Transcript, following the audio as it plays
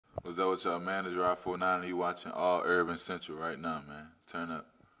up with y'all, man? It's Rob49 and you watching All Urban Central right now, man. Turn up.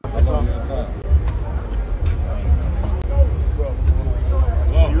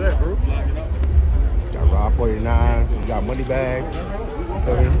 You at, bro? Got Rob49, we got Moneybagg.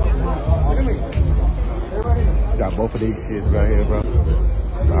 Got both of these shits right here, bro.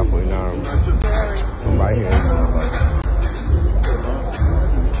 Rob49. I'm right here.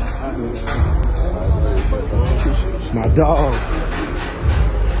 My dog.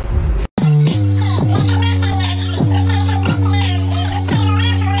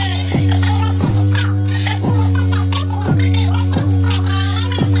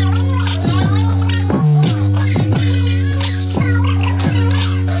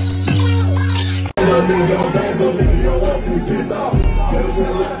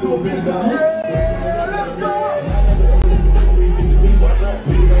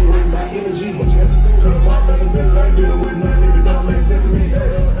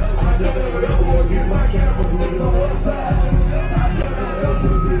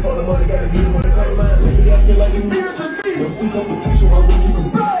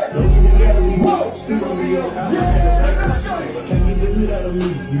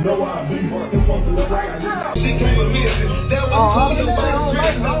 She came a mission. That was cool.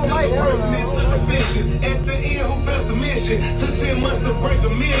 At the end, who felt the mission? Took 10 months to break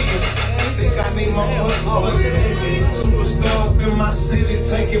 $1 million. I think I need my hustle. Superstar up in my city,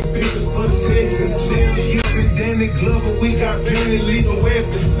 taking pictures for the Texans. Jerry using Danny Glover, we got plenty legal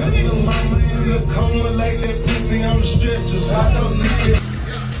weapons. Little mama in the coma like that pussy on the stretchers. I don't need it.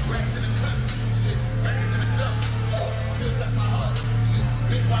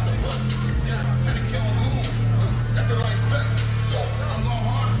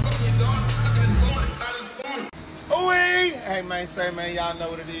 Hey man, say man, y'all know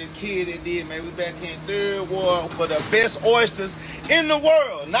what it is. Kid it did, man. We back here in Third Ward for the best oysters in the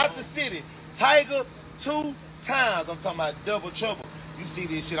world, not the city. Tiger 2 times. I'm talking about double trouble. You see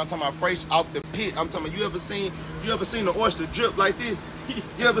this shit? I'm talking about fresh off the pit. I'm talking about you ever seen the oyster drip like this?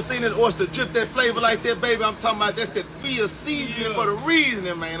 You ever seen an oyster drip that flavor like that, baby? I'm talking about that's that real seasoning for the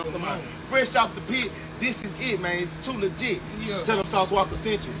reasoning, man. I'm talking about fresh off the pit. This is it, man. It's too legit. Tell them Sauce Walka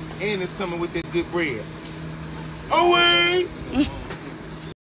sent you, and it's coming with that good bread. Oh, wait.